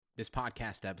This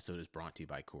podcast episode is brought to you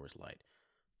by Coors Light.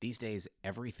 These days,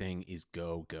 everything is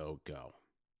go, go, go.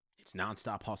 It's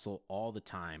nonstop hustle all the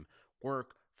time.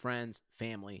 Work, friends,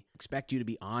 family expect you to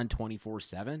be on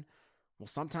 24/7. Well,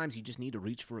 sometimes you just need to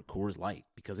reach for a Coors Light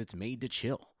because it's made to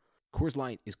chill. Coors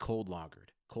Light is cold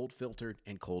lagered, cold filtered,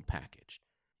 and cold packaged.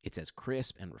 It's as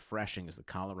crisp and refreshing as the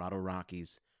Colorado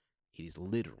Rockies. It is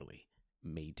literally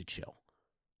made to chill.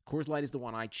 Coors Light is the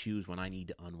one I choose when I need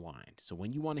to unwind. So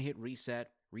when you want to hit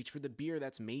reset, reach for the beer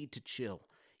that's made to chill.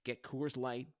 Get Coors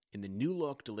Light in the new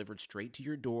look delivered straight to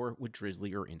your door with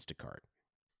Drizzly or Instacart.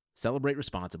 Celebrate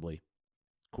responsibly.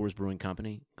 Coors Brewing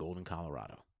Company, Golden,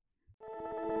 Colorado.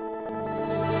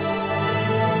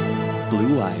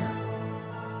 Blue Wire.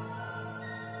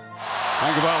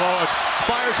 Tagovailoa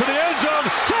fires to the end zone.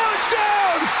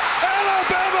 Touchdown!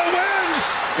 Alabama wins!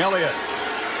 Elliott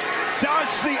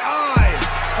dodged the eye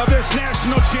of this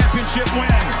national championship win.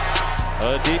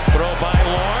 A deep throw by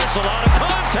Lawrence. A lot of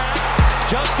contact.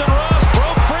 Justin Ross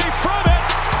broke free from it.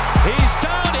 He's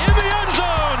down in the end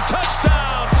zone.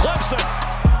 Touchdown, Clemson.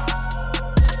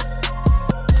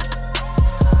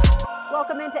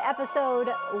 Welcome into episode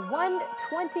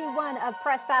 121 of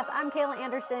Press Pass. I'm Kayla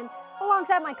Anderson,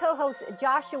 alongside my co-host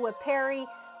Joshua Perry.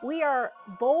 We are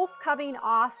both coming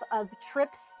off of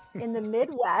trips in the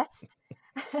Midwest.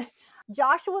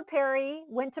 Joshua Perry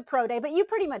went to Pro Day, but you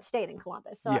pretty much stayed in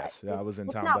Columbus. So yes, I was in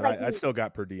town, but like I still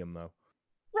got per diem though.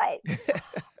 Right.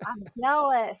 I'm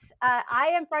jealous. I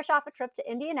am fresh off a trip to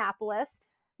Indianapolis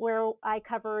where I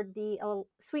covered the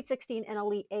Sweet 16 and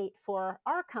Elite 8 for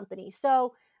our company.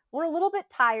 So we're a little bit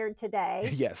tired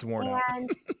today. Yes, worn out.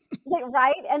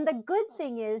 Right. And the good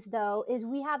thing is, though, is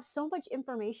we have so much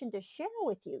information to share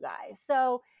with you guys.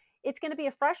 So it's going to be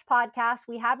a fresh podcast.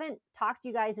 We haven't talked to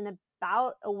you guys in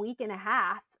about a week and a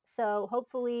half. So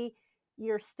hopefully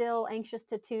you're still anxious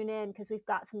to tune in because we've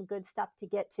got some good stuff to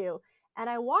get to. And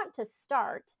I want to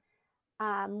start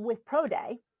with Pro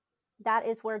Day. That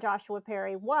is where Joshua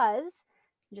Perry was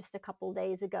just a couple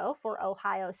days ago for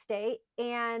Ohio State.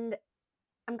 And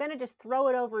I'm going to just throw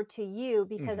it over to you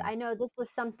because I know this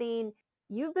was something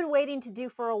you've been waiting to do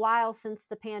for a while since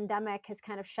the pandemic has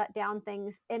kind of shut down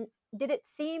things. And did it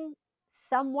seem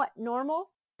somewhat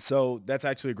normal? So that's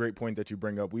actually a great point that you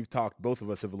bring up. We've talked, both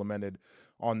of us have lamented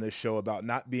on this show about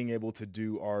not being able to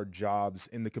do our jobs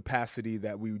in the capacity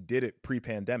that we did it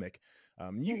pre-pandemic.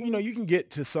 You know, you can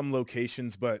get to some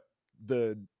locations, but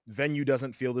the venue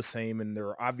doesn't feel the same and there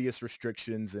are obvious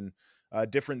restrictions and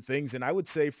different things. And I would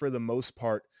say for the most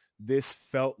part, this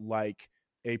felt like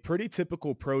a pretty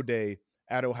typical pro day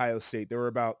at Ohio State. There were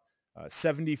about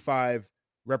 75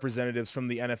 representatives from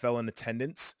the NFL in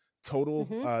attendance total.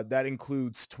 That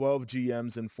includes 12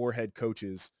 GMs and 4 head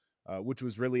coaches, which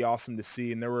was really awesome to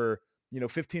see. And there were,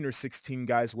 15 or 16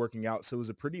 guys working out. So it was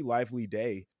a pretty lively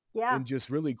day and just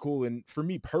really cool. And for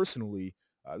me personally,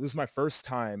 this was my first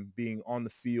time being on the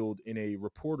field in a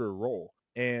reporter role.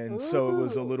 And so it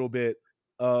was a little bit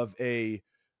of a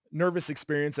nervous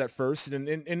experience at first.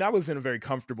 And I was in a very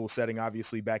comfortable setting,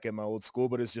 obviously, back at my old school,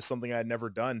 but it's just something I had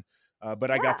never done. But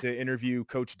I got to interview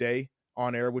Coach Day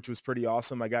on air, which was pretty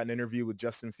awesome. I got an interview with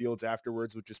Justin Fields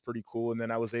afterwards, which is pretty cool. And then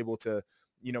I was able to,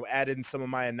 add in some of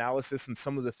my analysis and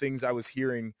some of the things I was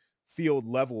hearing field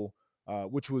level,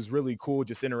 which was really cool,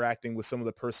 just interacting with some of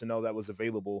the personnel that was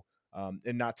available.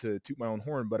 And not to toot my own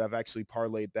horn, but I've actually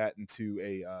parlayed that into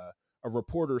a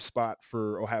reporter spot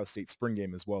for Ohio State spring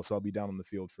game as well. So I'll be down on the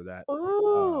field for that.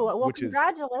 Ooh, well,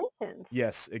 congratulations.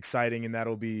 Yes, exciting. And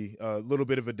that'll be a little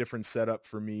bit of a different setup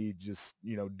for me, just,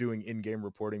 doing in-game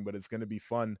reporting, but it's going to be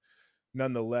fun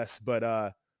nonetheless.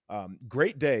 But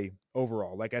great day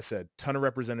overall. Like I said, ton of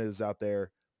representatives out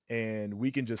there, and we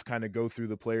can just kind of go through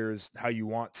the players how you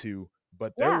want to,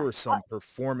 but there were some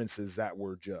performances that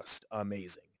were just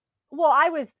amazing. Well, I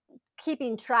was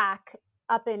keeping track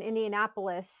up in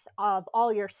Indianapolis of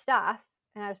all your stuff,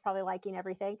 and I was probably liking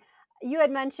everything. You had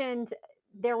mentioned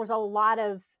there was a lot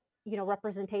of,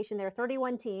 representation there,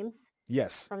 31 teams.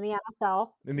 Yes. From the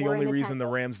NFL. And the only reason the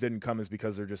Rams didn't come is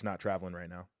because they're just not traveling right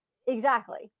now.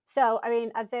 Exactly. So,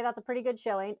 I'd say that's a pretty good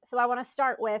showing. So I want to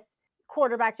start with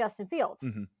quarterback Justin Fields.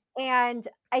 And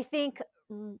I think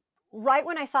right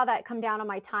when I saw that come down on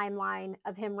my timeline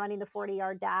of him running the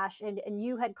 40-yard dash, and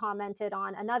you had commented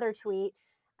on another tweet,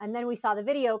 and then we saw the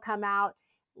video come out,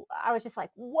 I was just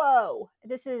like, whoa,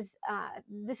 this is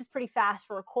pretty fast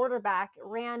for a quarterback.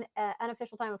 Ran an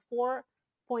unofficial time of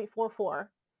 4.44.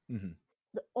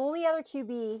 The only other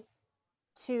QB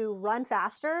to run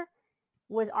faster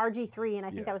was RG3, and I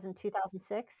think that was in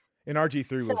 2006. And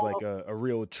RG3 was like a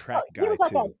real track guy, was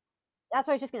like too. That's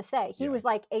what I was just going to say. He was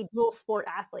like a dual sport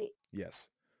athlete. Yes.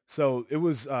 So it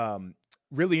was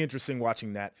really interesting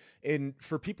watching that. And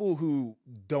for people who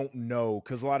don't know,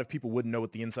 because a lot of people wouldn't know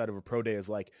what the inside of a pro day is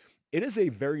like, it is a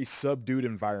very subdued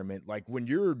environment. Like when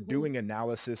you're doing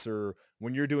analysis or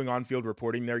when you're doing on-field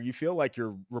reporting there, you feel like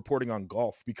you're reporting on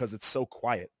golf because it's so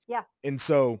quiet. Yeah. And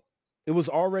so it was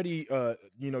already,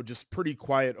 just pretty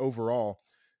quiet overall.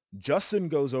 Justin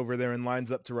goes over there and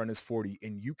lines up to run his 40,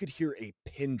 and you could hear a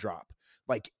pin drop.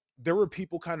 Like there were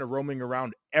people kind of roaming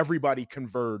around. Everybody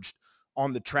converged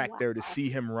on the track there to see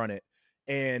him run it.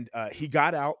 And he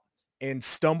got out and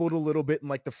stumbled a little bit in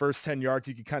like the first 10 yards.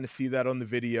 You could kind of see that on the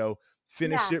video,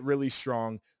 finished it really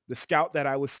strong. The scout that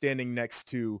I was standing next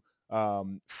to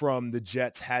from the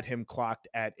Jets had him clocked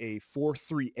at a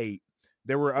 4.38.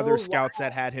 There were other scouts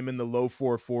that had him in the low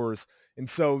 4.4s. And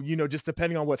so, just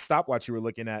depending on what stopwatch you were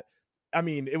looking at, I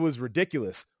mean, it was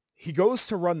ridiculous. He goes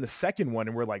to run the second one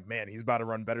and we're like, man, he's about to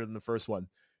run better than the first one.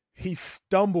 He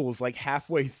stumbles like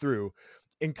halfway through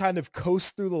and kind of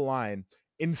coasts through the line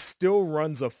and still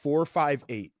runs a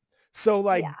 4.58. So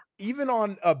like even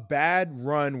on a bad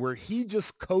run where he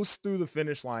just coasts through the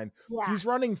finish line, he's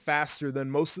running faster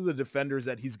than most of the defenders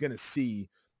that he's going to see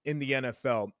in the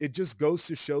NFL. It just goes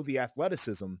to show the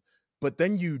athleticism. But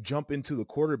then you jump into the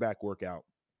quarterback workout,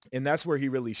 and that's where he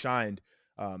really shined.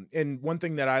 And one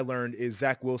thing that I learned is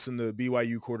Zach Wilson, the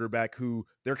BYU quarterback, who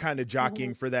they're kind of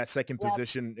jockeying for that second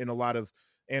position in a lot of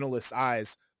analysts'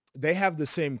 eyes. They have the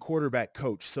same quarterback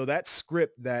coach. So that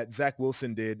script that Zach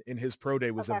Wilson did in his pro day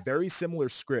was a very similar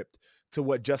script to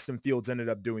what Justin Fields ended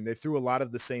up doing. They threw a lot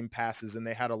of the same passes and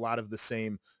they had a lot of the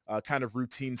same kind of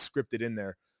routine scripted in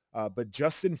there. But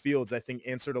Justin Fields, I think,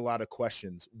 answered a lot of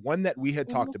questions. One that we had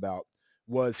talked about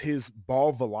was his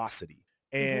ball velocity.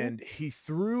 And he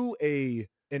threw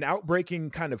an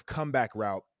outbreaking kind of comeback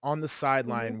route on the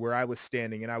sideline where I was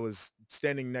standing, and I was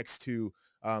standing next to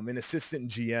an assistant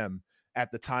GM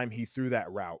at the time he threw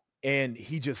that route. And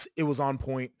it was on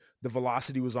point. The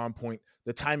velocity was on point.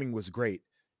 The timing was great.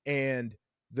 And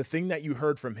the thing that you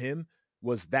heard from him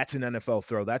was that's an NFL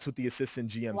throw. That's what the assistant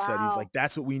GM said. He's like,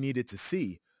 that's what we needed to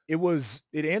see.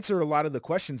 It answered a lot of the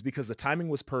questions because the timing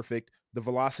was perfect. The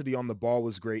velocity on the ball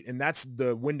was great. And that's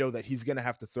the window that he's going to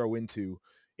have to throw into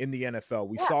in the NFL.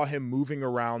 We saw him moving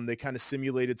around. They kind of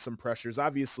simulated some pressures.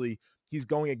 Obviously, he's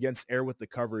going against air with the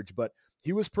coverage, but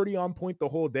he was pretty on point the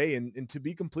whole day. And to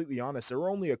be completely honest, there were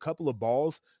only a couple of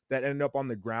balls that ended up on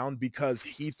the ground because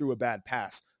he threw a bad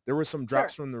pass. There were some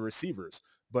drops from the receivers,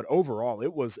 but overall,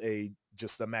 it was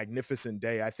just a magnificent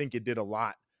day. I think it did a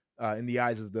lot in the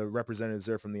eyes of the representatives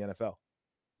there from the NFL.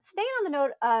 Staying on the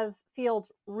note of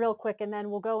Fields real quick, and then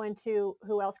we'll go into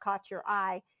who else caught your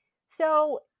eye.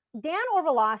 So Dan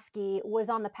Orlovsky was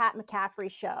on the Pat McCaffrey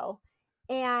show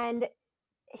and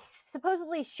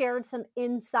supposedly shared some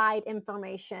inside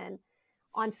information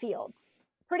on Fields,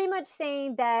 pretty much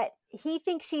saying that he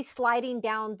thinks he's sliding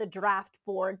down the draft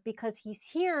board because he's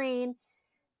hearing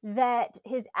that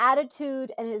his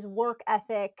attitude and his work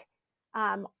ethic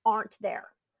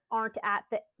aren't at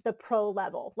the pro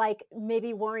level, like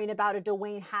maybe worrying about a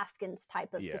Dwayne Haskins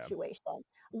type of situation.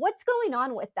 What's going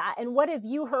on with that? And what have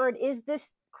you heard? Is this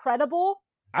credible?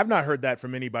 I've not heard that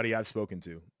from anybody I've spoken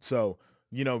to. So,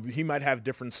 he might have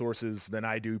different sources than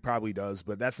I do, probably does,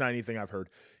 but that's not anything I've heard.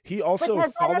 He also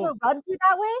has that ever rubbed you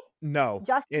that way? No.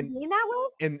 Justin being that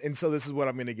way? And so this is what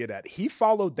I'm going to get at. He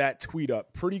followed that tweet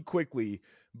up pretty quickly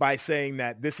by saying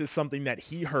that this is something that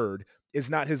he heard, is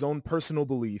not his own personal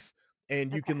belief.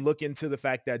 And you can look into the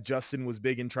fact that Justin was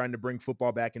big in trying to bring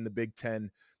football back in the Big Ten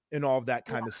and all of that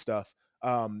kind of stuff.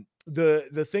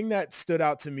 The thing that stood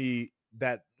out to me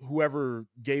that whoever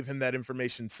gave him that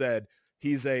information said,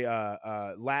 he's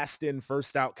a last in,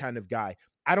 first out kind of guy.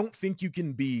 I don't think you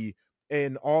can be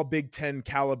an all Big Ten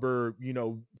caliber,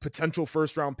 potential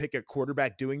first round pick at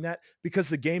quarterback doing that because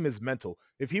the game is mental.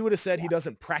 If he would have said he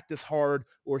doesn't practice hard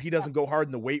or he doesn't go hard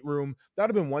in the weight room, that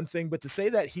would have been one thing. But to say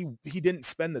that he didn't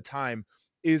spend the time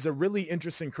is a really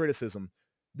interesting criticism.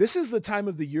 This is the time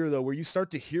of the year, though, where you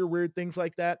start to hear weird things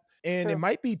like that. And it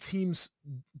might be teams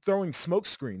throwing smoke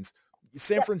screens.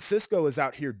 San Francisco is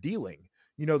out here dealing.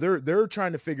 They're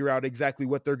trying to figure out exactly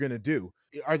what they're going to do.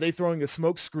 Are they throwing a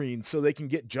smoke screen so they can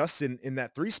get Justin in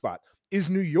that 3 spot? Is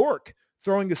New York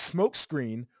throwing a smoke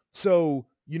screen so,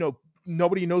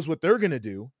 nobody knows what they're going to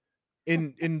do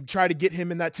and try to get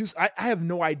him in that 2? I have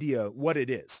no idea what it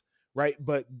is, right?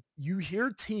 But you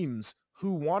hear teams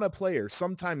who want a player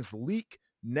sometimes leak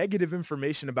negative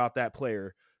information about that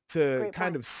player to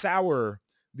kind of sour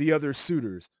the other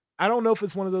suitors. I don't know if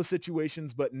it's one of those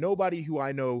situations, but nobody who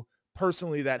I know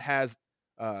personally that has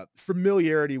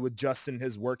familiarity with Justin,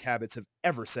 his work habits, have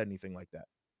ever said anything like that.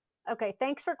 Okay,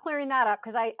 thanks for clearing that up,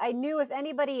 because I knew if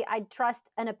anybody I'd trust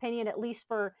an opinion, at least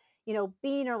for,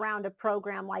 being around a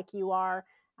program like you are.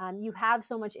 You have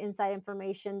so much inside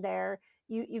information there.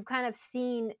 You've kind of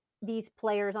seen these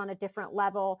players on a different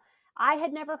level. I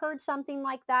had never heard something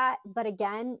like that, but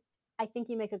again, I think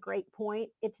you make a great point.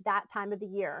 It's that time of the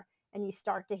year, and you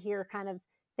start to hear kind of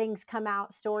things come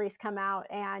out, stories come out,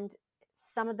 and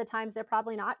some of the times they're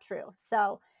probably not true.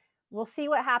 So we'll see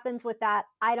what happens with that.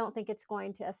 I don't think it's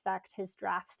going to affect his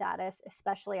draft status,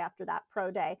 especially after that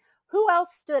pro day. Who else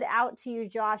stood out to you,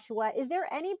 Joshua? Is there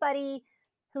anybody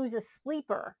who's a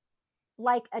sleeper,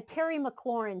 like a Terry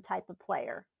McLaurin type of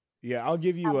player? Yeah, I'll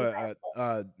give you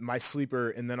my sleeper,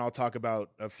 and then I'll talk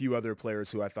about a few other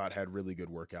players who I thought had really good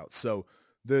workouts. So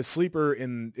the sleeper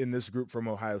in this group from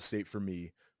Ohio State for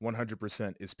me,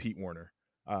 100% is Pete Werner.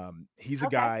 He's a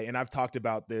guy, and I've talked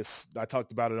about this. I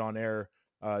talked about it on air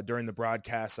during the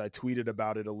broadcast. I tweeted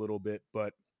about it a little bit,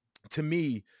 but to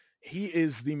me, he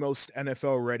is the most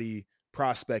NFL ready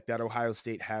prospect that Ohio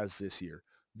State has this year.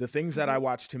 The things that I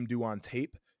watched him do on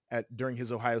tape during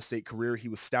his Ohio State career, he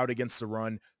was stout against the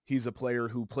run. He's a player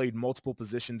who played multiple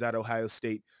positions at Ohio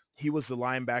State. He was the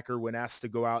linebacker when asked to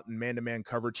go out in man-to-man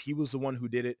coverage. He was the one who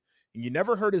did it. And you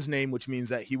never heard his name, which means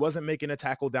that he wasn't making a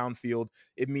tackle downfield.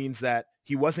 It means that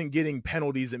he wasn't getting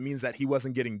penalties. It means that he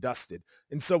wasn't getting dusted.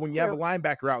 And so when you have a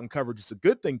linebacker out in coverage, it's a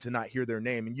good thing to not hear their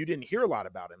name. And you didn't hear a lot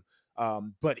about him.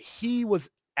 But he was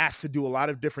asked to do a lot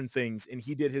of different things, and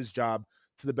he did his job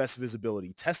to the best of his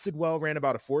ability. Tested well, ran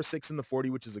about a 4.6 in the 40,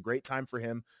 which is a great time for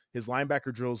him. His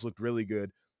linebacker drills looked really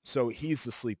good. So he's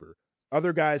the sleeper.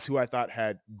 Other guys who I thought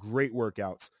had great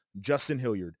workouts, Justin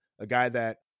Hilliard, a guy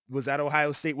that was at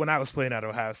Ohio State when I was playing at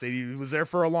Ohio State. He was there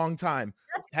for a long time,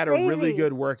 had a really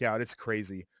good workout. It's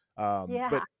crazy.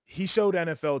 But he showed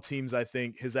NFL teams, I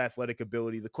think, his athletic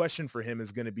ability. The question for him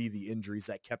is going to be the injuries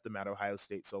that kept him at Ohio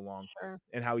State so long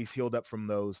and how he's healed up from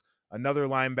those. Another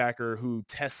linebacker who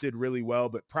tested really well,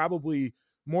 but probably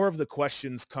more of the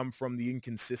questions come from the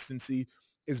inconsistency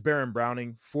is Baron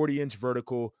Browning, 40-inch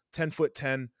vertical,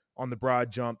 10'10" on the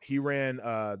broad jump. He ran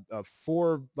a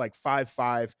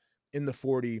 5.5 in the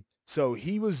 40. So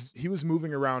he was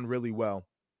moving around really well.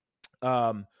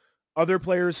 Other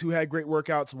players who had great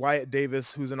workouts, Wyatt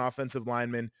Davis, who's an offensive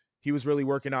lineman, he was really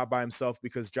working out by himself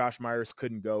because Josh Myers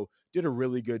couldn't go. Did a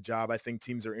really good job. I think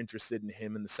teams are interested in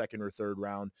him in the second or third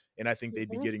round, and I think they'd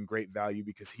be getting great value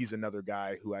because he's another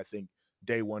guy who I think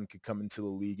day one could come into the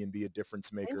league and be a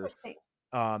difference maker.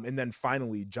 And then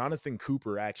finally, Jonathan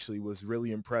Cooper actually was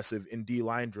really impressive in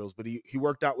D-line drills, but he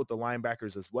worked out with the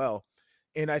linebackers as well.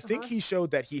 And I think he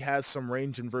showed that he has some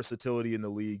range and versatility in the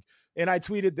league. And I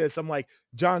tweeted this. I'm like,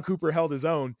 John Cooper held his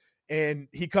own. And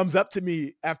he comes up to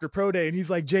me after pro day and he's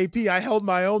like, JP, I held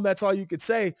my own. That's all you could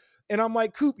say. And I'm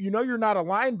like, Coop, you're not a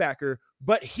linebacker,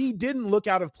 but he didn't look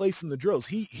out of place in the drills.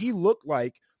 He looked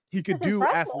like he could do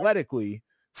athletically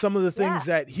some of the things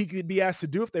that he could be asked to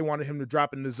do if they wanted him to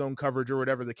drop into zone coverage or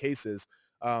whatever the case is.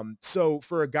 So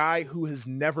for a guy who has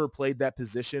never played that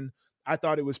position, I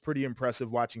thought it was pretty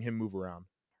impressive watching him move around.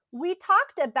 We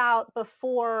talked about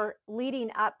before,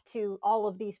 leading up to all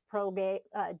of these pro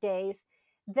days,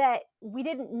 that we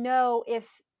didn't know if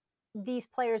these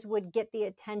players would get the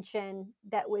attention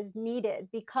that was needed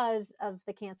because of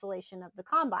the cancellation of the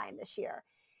combine this year.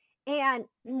 And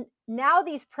now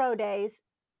these pro days,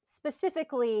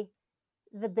 specifically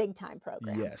the big time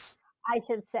program, yes, I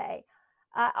should say,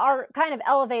 are kind of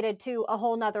elevated to a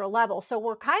whole nother level. So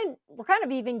we're kind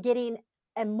of even getting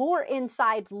a more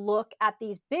inside look at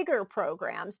these bigger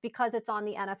programs because it's on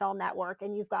the NFL Network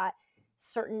and you've got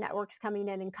certain networks coming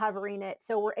in and covering it.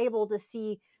 So we're able to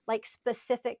see like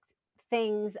specific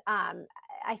things,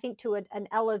 I think to an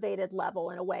elevated level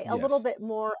in a way, a little bit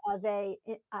more of a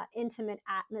intimate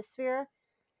atmosphere.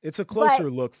 It's a closer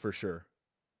look for sure.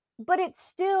 But it's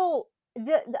still,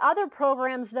 the other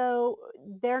programs, though,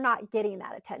 they're not getting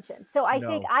that attention. So I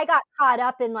think I got caught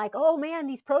up in like, oh man,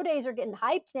 these pro days are getting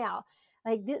hyped now.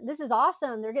 Like this is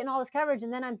awesome. They're getting all this coverage.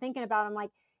 And then I'm thinking about, I'm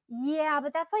like, yeah,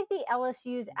 but that's like the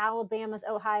LSU's, Alabama's,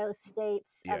 Ohio States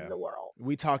of the world.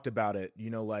 We talked about it,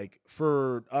 like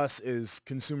for us as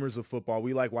consumers of football,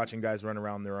 we like watching guys run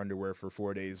around in their underwear for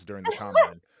 4 days during the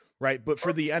combine, right? But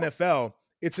for the NFL,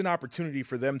 it's an opportunity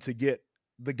for them to get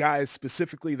the guys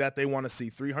specifically that they want to see,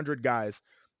 300 guys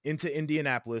into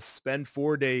Indianapolis, spend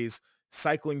 4 days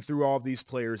cycling through all of these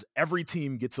players. Every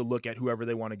team gets a look at whoever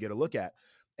they want to get a look at.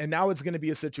 And now it's going to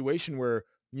be a situation where,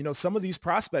 some of these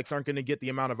prospects aren't going to get the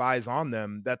amount of eyes on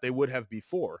them that they would have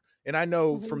before. And I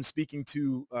know from speaking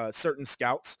to certain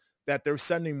scouts that they're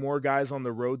sending more guys on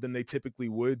the road than they typically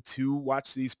would to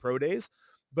watch these pro days.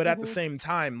 But at the same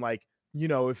time, like you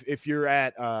know, if you're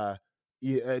at a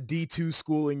D2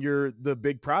 school and you're the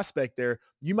big prospect there,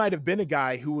 you might have been a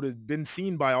guy who would have been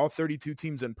seen by all 32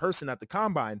 teams in person at the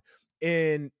combine.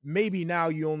 And maybe now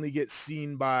you only get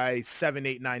seen by 7,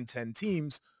 8, 9, 10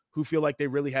 teams who feel like they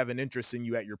really have an interest in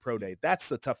you at your pro day. That's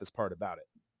the toughest part about it.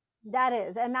 That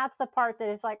is. And that's the part that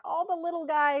is like all the little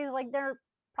guys, like they're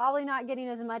probably not getting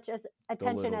as much as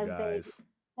attention as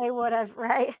they would have,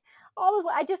 right?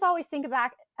 I just always think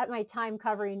back at my time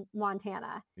covering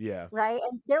Montana. Yeah. Right.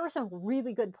 And there were some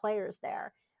really good players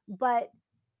there, but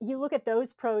you look at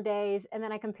those pro days and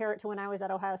then I compare it to when I was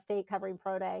at Ohio State covering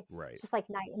pro day, right? Just like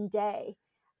night and day.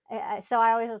 So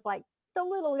I always was like the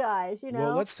little guys, you know?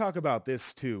 Well, let's talk about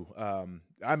this too.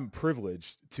 I'm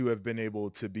privileged to have been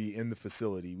able to be in the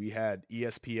facility. We had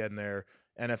ESPN there,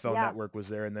 NFL Network was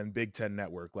there, and then Big Ten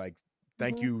Network. Like,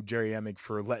 thank you, Jerry Emig,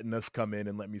 for letting us come in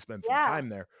and let me spend some time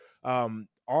there.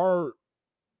 Our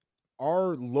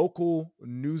local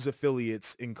news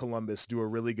affiliates in Columbus do a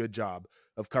really good job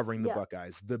of covering the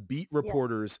Buckeyes. The beat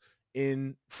reporters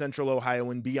in Central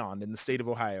Ohio and beyond, in the state of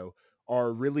Ohio,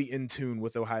 are really in tune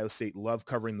with Ohio State, love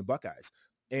covering the Buckeyes.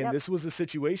 And this was a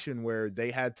situation where they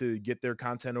had to get their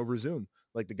content over Zoom.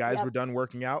 Like the guys were done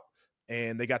working out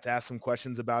and they got to ask some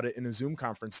questions about it in a Zoom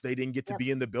conference. They didn't get to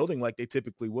be in the building like they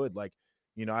typically would. Like,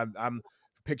 you know, I'm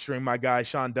picturing my guy,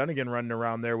 Sean Dunnigan, running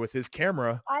around there with his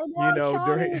camera,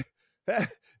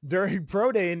 during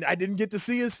pro day, and I didn't get to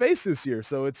see his face this year.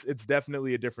 So it's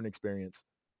definitely a different experience.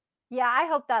 Yeah, I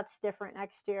hope that's different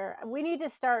next year. We need to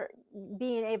start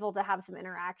being able to have some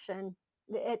interaction.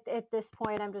 At this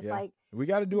point, I'm just like, we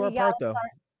got to do our part though.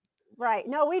 Right.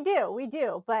 No, we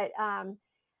do. But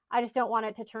I just don't want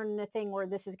it to turn into a thing where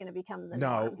this is going to become the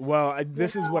norm. Well,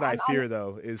 this is what I fear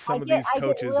though, is some of these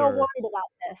coaches are worried about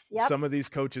this. Yep. Some of these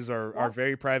coaches are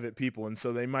very private people. And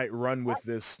so they might run with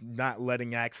this not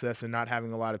letting access and not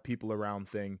having a lot of people around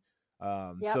thing.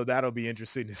 So that'll be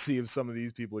interesting to see if some of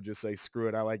these people just say, screw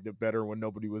it, I liked it better when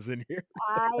nobody was in here.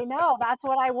 I know. That's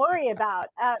what I worry about.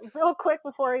 Real quick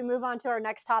before we move on to our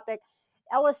next topic,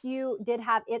 LSU did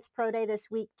have its pro day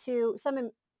this week too. Some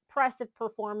impressive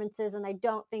performances, and I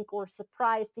don't think we're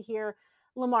surprised to hear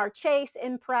Lamar Chase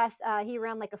impress. He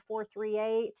ran like a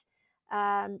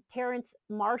 4.38. Terrence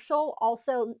Marshall,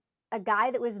 also a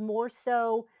guy that was more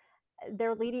so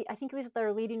their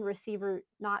leading receiver,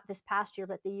 not this past year,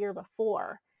 but the year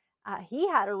before. He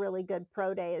had a really good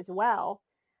pro day as well.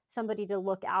 Somebody to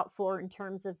look out for in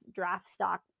terms of draft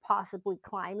stock possibly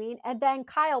climbing. And then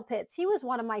Kyle Pitts, he was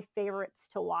one of my favorites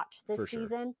to watch this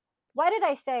season. Why did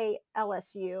I say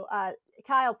LSU?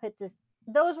 Kyle Pitts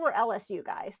those were LSU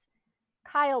guys.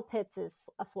 Kyle Pitts is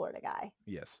a Florida guy.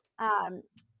 Yes.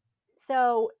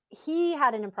 So he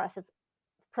had an impressive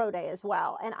pro day as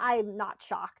well. And I'm not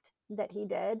shocked that he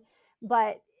did,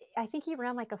 but I think he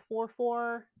ran like a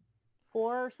 4.44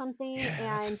 or something. Yeah, and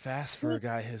that's fast for a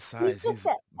guy his size.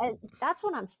 That's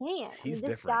what I'm saying. He's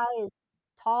this different. Guy is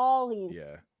tall.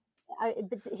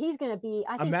 But he's going to be.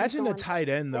 I think imagine a tight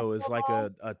end though is like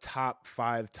a top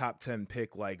 5, top 10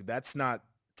 pick. Like that's not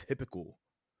typical.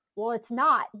 Well, it's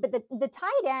not. But the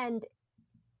tight end,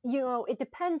 you know, it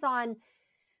depends on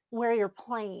where you're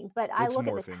playing. But I look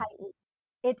at the Titans.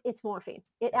 It's morphine.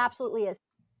 It absolutely is.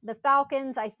 The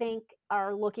Falcons, I think,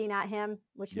 are looking at him,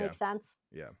 which makes sense.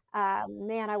 Yeah.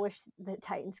 Man, I wish the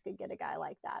Titans could get a guy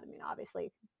like that. I mean,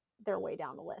 obviously, they're way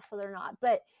down the list, so they're not.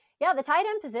 But yeah, the tight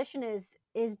end position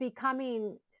is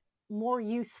becoming more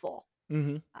useful.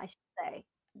 Mm-hmm. I should say.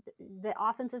 The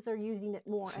offenses are using it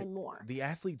more and more. The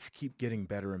athletes keep getting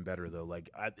better and better, though.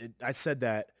 Like I said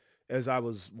that as I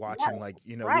was watching. Like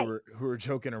we were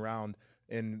joking around.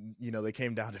 And, you know, they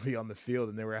came down to me on the field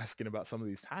and they were asking about some of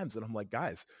these times. And I'm like,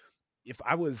 guys, if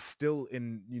I was still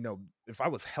if I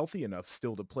was healthy enough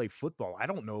still to play football, I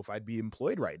don't know if I'd be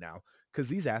employed right now because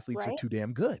these athletes are too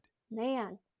damn good.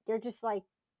 Man, they're just like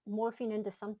morphing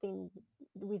into something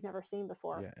we've never seen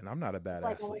before. Yeah, and I'm not a bad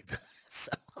athlete.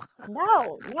 So.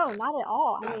 No, not at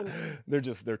all. I mean, they're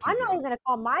too I'm good. not even going to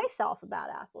call myself a bad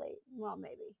athlete. Well,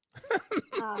 maybe.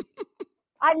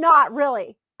 I'm not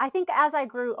really. I think as I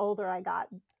grew older, I got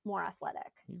more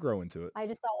athletic. You grow into it. I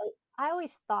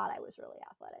always thought I was really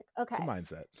athletic. Okay. It's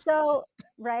a mindset. So,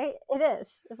 right? It is.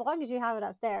 As long as you have it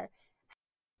up there.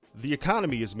 The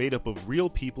economy is made up of real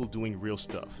people doing real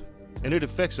stuff, and it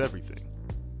affects everything.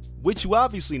 Which you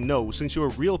obviously know since you're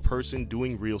a real person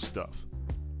doing real stuff.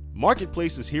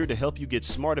 Marketplace is here to help you get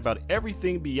smart about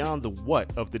everything beyond the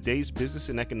what of the day's business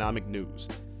and economic news.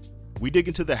 We dig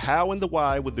into the how and the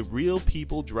why with the real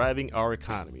people driving our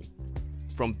economy.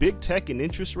 From big tech and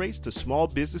interest rates to small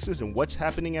businesses and what's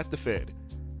happening at the Fed.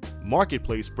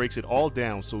 Marketplace breaks it all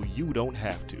down so you don't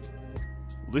have to.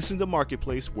 Listen to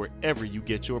Marketplace wherever you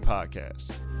get your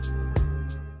podcasts.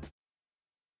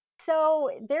 So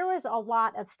there was a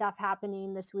lot of stuff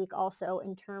happening this week also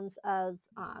in terms of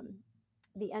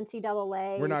the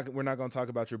NCAA. We're not going to talk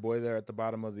about your boy there at the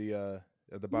bottom of the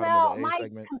of the A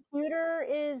segment. My computer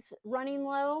is running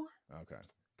low. Okay.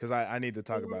 Because I need to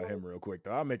talk about him real quick,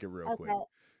 though. I'll make it real quick.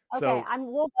 Okay,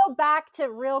 we'll go back to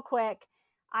real quick.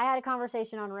 I had a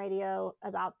conversation on radio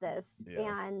about this,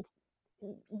 and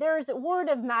there's word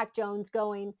of Mac Jones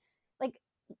going, like,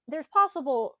 there's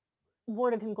possible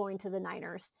word of him going to the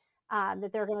Niners,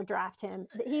 that they're going to draft him.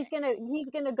 He's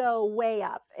gonna go way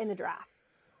up in the draft.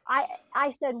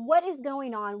 I said, what is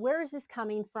going on? Where is this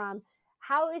coming from?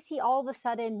 How is he all of a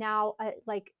sudden now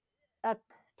like a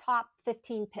top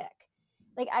 15 pick?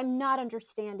 Like, I'm not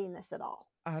understanding this at all.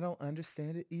 I don't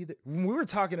understand it either. When we were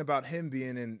talking about him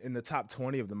being in the top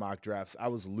 20 of the mock drafts, I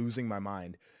was losing my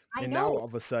mind. And now all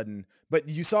of a sudden, but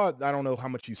you saw, I don't know how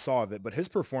much you saw of it, but his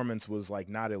performance was like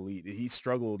not elite. He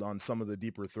struggled on some of the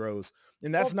deeper throws.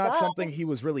 And that's not something he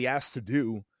was really asked to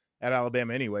do at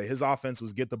Alabama anyway. His offense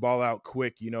was get the ball out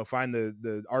quick, find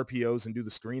the RPOs and do the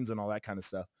screens and all that kind of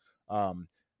stuff.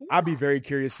 I'd be very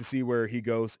curious to see where he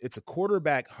goes. It's a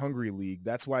quarterback hungry league.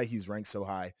 That's why he's ranked so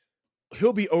high.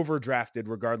 He'll be overdrafted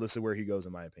regardless of where he goes,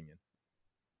 in my opinion.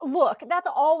 Look, that's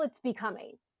all it's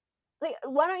becoming. Like,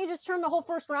 why don't you just turn the whole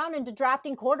first round into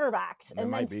drafting quarterbacks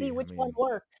and then see which one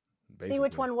works? Basically. See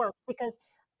which one works. Because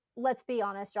let's be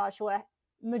honest, Joshua,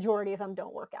 majority of them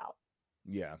don't work out.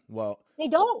 Yeah, well, they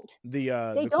don't.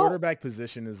 The quarterback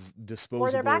position is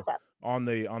disposable on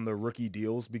the rookie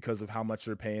deals because of how much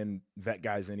they're paying vet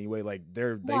guys anyway. Like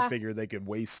they figure they could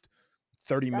waste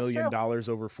 $30 million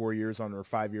over 4 years or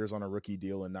 5 years on a rookie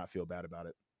deal and not feel bad about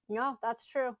it. No, that's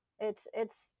true. It's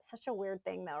such a weird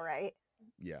thing though, right?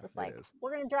 Yeah, it's just like,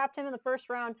 we're going to draft him in the first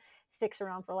round, sticks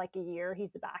around for like a year.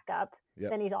 He's the backup.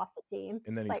 Yep. Then he's off the team.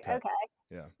 And then he's cut. Okay.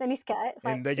 Yeah. Then he's cut. It's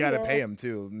and they got to pay him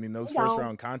too. I mean, those first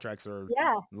round contracts are,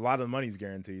 a lot of the money's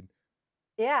guaranteed.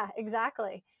 Yeah,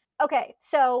 exactly. Okay.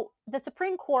 So the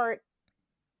Supreme Court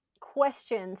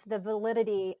questions the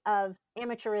validity of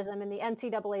amateurism in the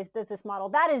NCAA's business model.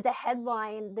 That is the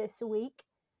headline this week.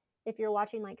 If you're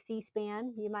watching like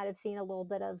C-SPAN, you might have seen a little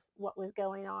bit of what was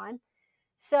going on.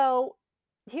 So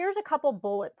here's a couple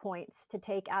bullet points to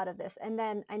take out of this. And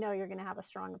then I know you're going to have a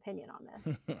strong opinion on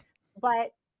this.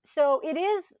 But so it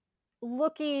is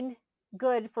looking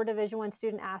good for Division I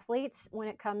student athletes when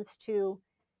it comes to,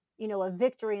 a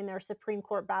victory in their Supreme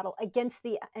Court battle against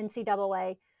the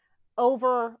NCAA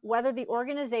over whether the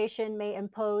organization may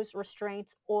impose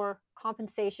restraints or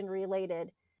compensation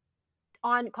related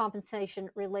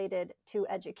to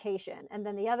education. And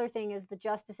then the other thing is the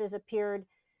justices appeared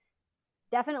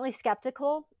definitely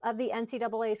skeptical of the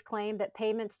NCAA's claim that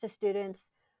payments to students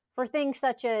for things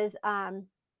such as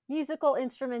musical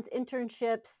instruments,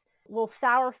 internships will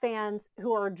sour fans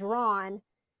who are drawn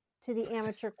to the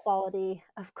amateur quality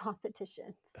of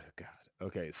competition. Oh, God.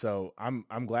 Okay, so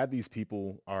I'm glad these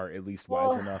people are at least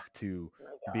wise enough to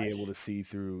be able to see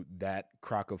through that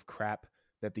crock of crap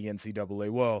that the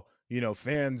NCAA,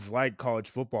 fans like college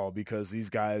football because these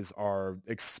guys are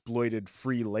exploited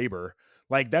free labor.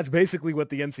 Like, that's basically what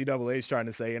the NCAA is trying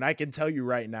to say. And I can tell you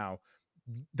right now,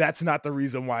 that's not the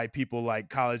reason why people like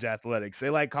college athletics. They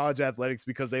like college athletics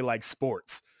because they like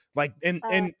sports. Like,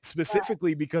 and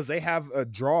specifically because they have a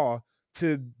draw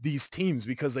to these teams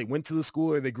because they went to the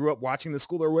school or they grew up watching the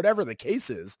school or whatever the case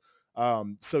is.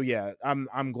 So yeah,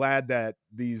 I'm glad that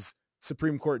these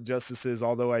Supreme Court justices,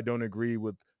 although I don't agree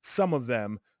with some of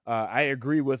them, I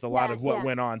agree with a lot of what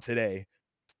went on today.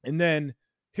 And then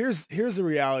here's the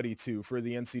reality too for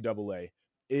the NCAA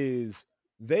is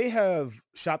they have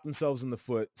shot themselves in the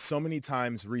foot so many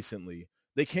times recently.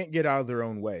 They can't get out of their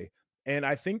own way. And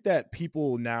I think that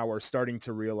people now are starting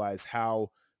to realize how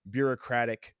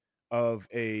bureaucratic of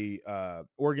a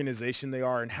organization they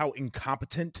are and how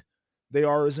incompetent they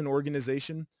are as an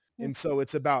organization. And so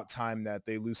it's about time that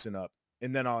they loosen up.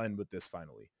 And then I'll end with this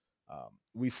finally.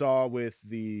 We saw with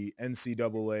the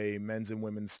NCAA men's and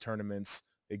women's tournaments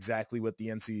exactly what the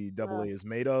NCAA is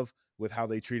made of with how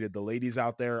they treated the ladies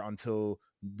out there until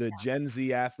the Gen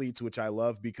Z athletes, which I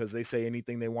love because they say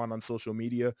anything they want on social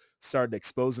media, started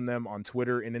exposing them on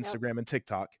Twitter and Instagram and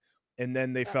TikTok. And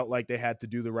then they felt like they had to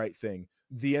do the right thing.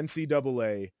 The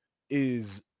NCAA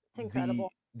is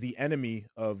the enemy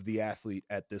of the athlete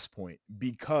at this point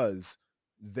because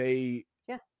they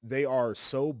are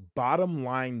so bottom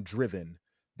line driven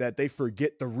that they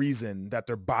forget the reason that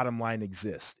their bottom line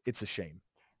exists. It's a shame.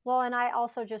 Well, and I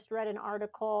also just read an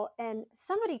article and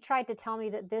somebody tried to tell me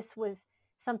that this was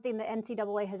something the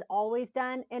NCAA has always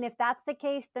done. And if that's the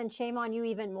case, then shame on you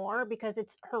even more, because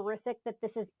it's horrific that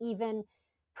this is even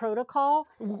protocol.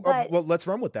 But well, let's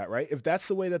run with that, right? If that's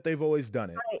the way that they've always done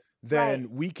it, then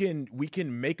we can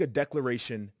make a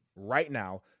declaration right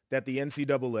now that the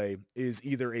NCAA is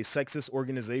either a sexist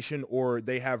organization or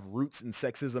they have roots in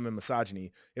sexism and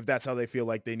misogyny, if that's how they feel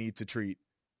like they need to treat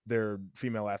their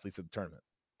female athletes at the tournament.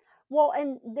 Well,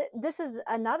 and this is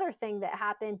another thing that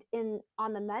happened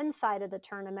on the men's side of the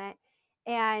tournament.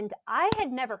 And I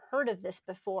had never heard of this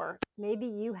before. Maybe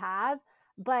you have,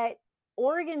 but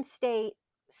Oregon State,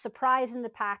 surprise in the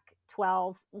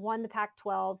Pac-12, won the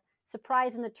Pac-12,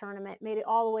 surprise in the tournament, made it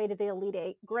all the way to the Elite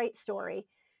Eight. Great story.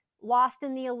 Lost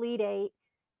in the Elite Eight,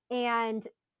 and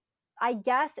I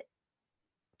guess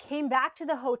came back to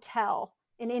the hotel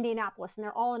in Indianapolis, and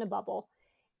they're all in a bubble.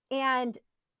 And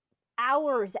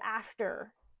hours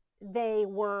after they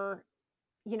were,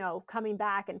 coming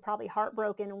back and probably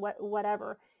heartbroken and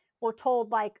whatever, were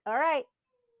told, like, all right,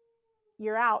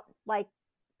 you're out. Like,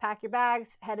 pack your bags,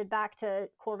 headed back to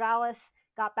Corvallis,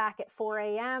 got back at 4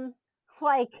 a.m.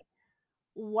 Like,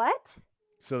 what?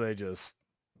 So they just,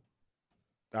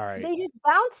 all right. They just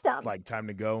bounced them. Like, time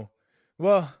to go.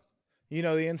 Well, the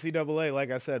NCAA,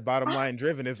 like I said, bottom line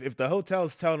driven. If the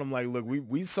hotel's telling them, like, look,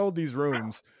 we sold these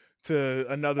rooms to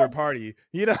another party,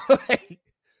 but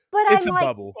it's I'm a like,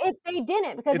 bubble. If they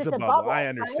didn't, because it's a bubble. bubble. I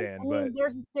understand, right?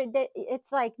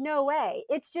 It's like, no way.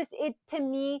 It's just, to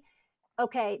me,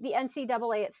 okay, the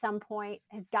NCAA at some point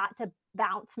has got to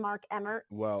bounce Mark Emmert.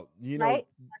 Well, right?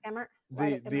 Mark Emmert.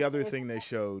 The other thing they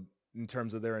showed in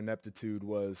terms of their ineptitude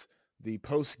was the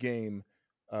post-game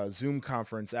Zoom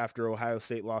conference after Ohio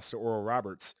State lost to Oral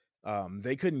Roberts.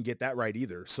 They couldn't get that right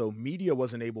either. So media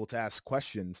wasn't able to ask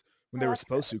questions when they were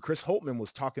supposed to. Chris Holtmann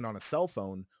was talking on a cell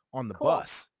phone on the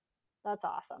bus. That's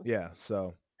awesome. Yeah,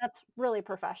 so that's really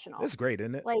professional. It's great,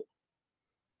 isn't it? Like,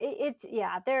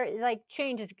 they're like,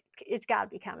 change it's got to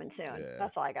be coming soon. Yeah.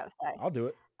 That's all I got to say. I'll do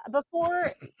it.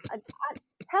 Before, I'm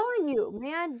telling you,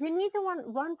 man, you need to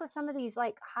run for some of these,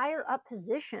 like, higher up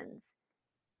positions.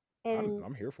 And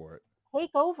I'm here for it.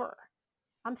 Take over.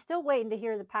 I'm still waiting to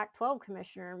hear the Pac-12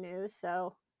 commissioner news.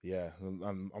 So yeah,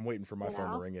 I'm waiting for my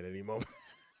phone to ring at any moment.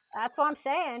 That's what I'm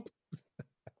saying.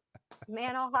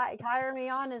 Man, I'll hire me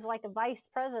on as like a vice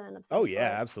president of some Oh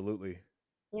yeah, absolutely.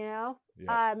 Yeah.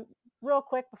 real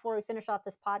quick before we finish off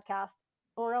this podcast,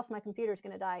 or else my computer's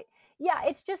going to die. Yeah,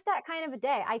 it's just that kind of a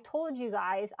day. I told you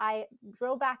guys, I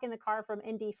drove back in the car from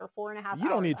Indy for 4.5 hours. You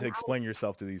don't need to explain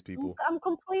yourself to these people. I'm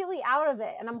completely out of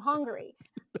it, and I'm hungry.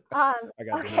 I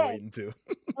got them waiting too.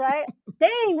 Right?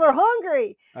 Dang, we're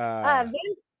hungry.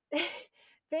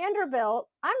 Vanderbilt,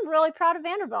 I'm really proud of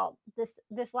Vanderbilt.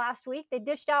 This last week, they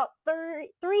dished out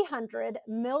 $300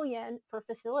 million for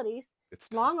facilities.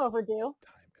 It's long overdue.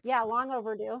 Long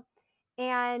overdue.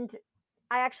 And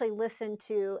I actually listened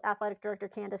to Athletic Director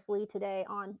Candace Lee today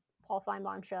on Paul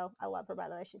Feinbaum's show. I love her, by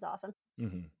the way. She's awesome.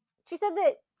 Mm-hmm. She said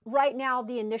that right now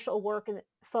the initial work and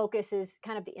focus is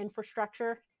kind of the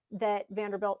infrastructure that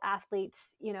Vanderbilt athletes,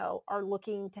 are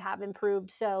looking to have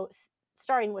improved. So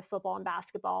starting with football and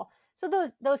basketball. So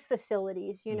those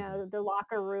facilities, the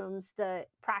locker rooms, the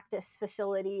practice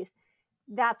facilities,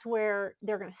 that's where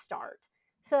they're going to start.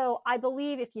 So I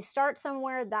believe if you start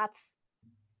somewhere, that's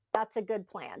a good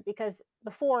plan, because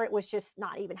before it was just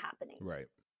not even happening. Right.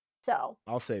 So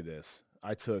I'll say this.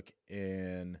 I took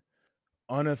an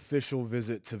unofficial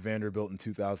visit to Vanderbilt in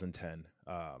 2010.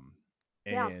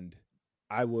 And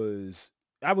I was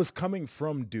coming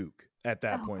from Duke at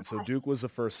that point. So Duke was the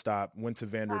first stop, went to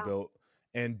Vanderbilt. Wow.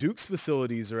 And Duke's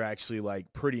facilities are actually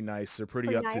like pretty nice. They're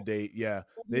pretty up to date. Yeah.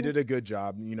 Mm-hmm. They did a good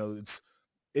job.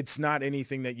 It's not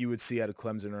anything that you would see out of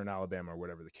Clemson or in Alabama or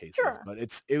whatever the case is, but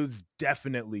it was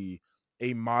definitely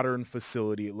a modern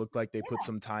facility. It looked like they put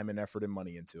some time and effort and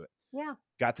money into it. Yeah.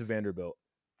 Got to Vanderbilt,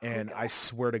 and I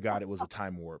swear to God, it was a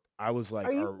time warp. I was like,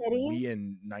 are we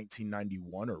in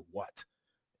 1991 or what?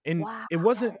 And it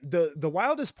wasn't the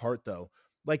wildest part though.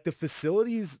 Like, the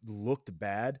facilities looked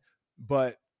bad,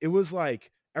 but it was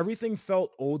like everything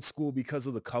felt old school because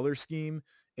of the color scheme.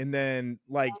 And then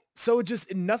so it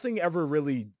just, nothing ever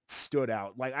really stood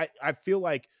out. Like, I feel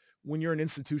like when you're an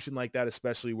institution like that,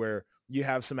 especially where you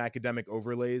have some academic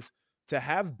overlays, to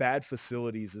have bad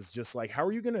facilities is just like, how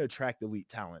are you going to attract elite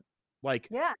talent? Like,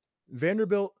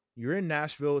 Vanderbilt, you're in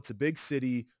Nashville. It's a big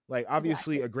city. Like,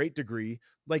 obviously a great degree.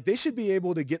 Like, they should be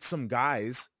able to get some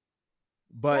guys.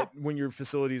 But when your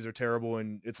facilities are terrible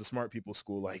and it's a smart people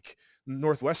school, like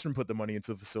Northwestern put the money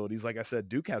into the facilities. Like I said,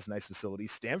 Duke has nice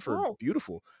facilities. Stanford,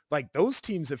 beautiful. Like, those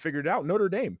teams have figured it out. Notre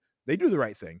Dame, they do the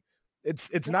right thing.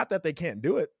 It's not that they can't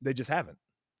do it. They just haven't.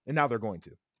 And now they're going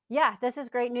to. Yeah, this is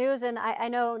great news. And I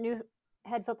know new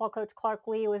head football coach Clark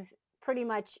Lea was pretty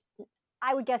much,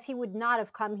 I would guess he would not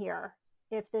have come here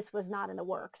if this was not in the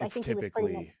works. It's I think he was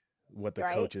pretty much, typically what the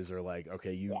right? coaches are like,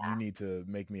 okay, you Yeah. need to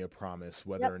make me a promise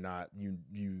whether or not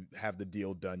you have the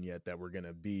deal done yet that we're going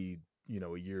to be,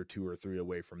 a year, 2 or 3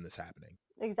 away from this happening.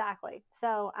 Exactly.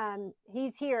 So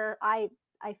he's here, I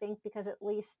think, because at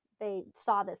least they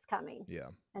saw this coming. Yeah.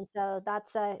 And so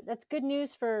that's good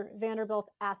news for Vanderbilt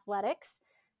athletics.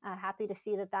 Happy to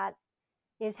see that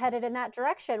is headed in that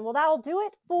direction. Well, that'll do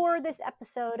it for this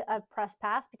episode of Press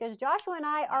Pass, because Joshua and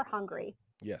I are hungry.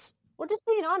 Yes. We're just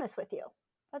being honest with you.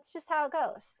 That's just how it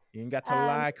goes. You ain't got to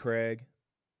lie, Craig.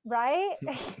 Right?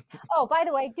 Oh, by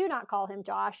the way, do not call him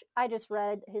Josh. I just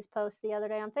read his post the other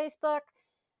day on Facebook.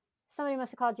 Somebody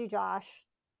must have called you Josh.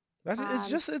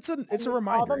 It's a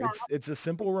reminder. It's a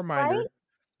simple reminder.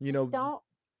 Right?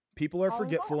 People are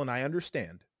forgetful, and I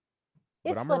understand.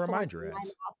 But I'm gonna remind your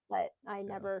ass. But I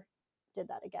never did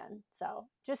that again. So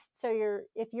just so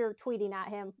if you're tweeting at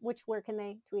him, where can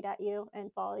they tweet at you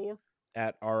and follow you?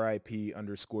 At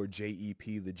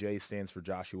RIP_JEP. The J stands for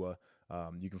Joshua.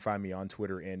 You can find me on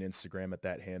Twitter and Instagram at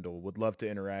that handle. Would love to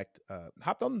interact.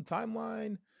 Hopped on the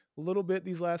timeline a little bit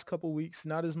these last couple weeks,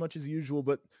 not as much as usual,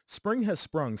 but spring has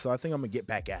sprung, so I think I'm gonna get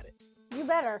back at it. You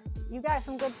better. You got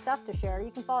some good stuff to share.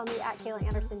 You can follow me at Kayla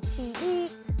Anderson TV,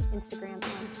 Instagram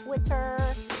and Twitter.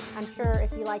 I'm sure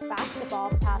if you like basketball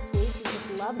the past week, you just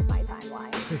loved my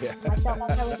timeline. Yeah. I felt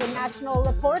like I was a national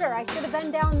reporter. I should have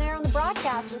been down there on the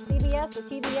broadcast, or CBS or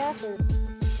TBS or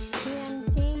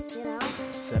TNT,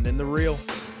 Send in the reel.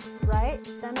 Right?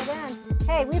 Send it in.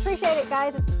 Hey, we appreciate it,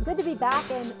 guys. It's good to be back,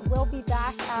 and we'll be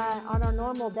back on our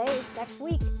normal days next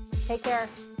week. Take care.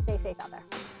 Stay safe out there.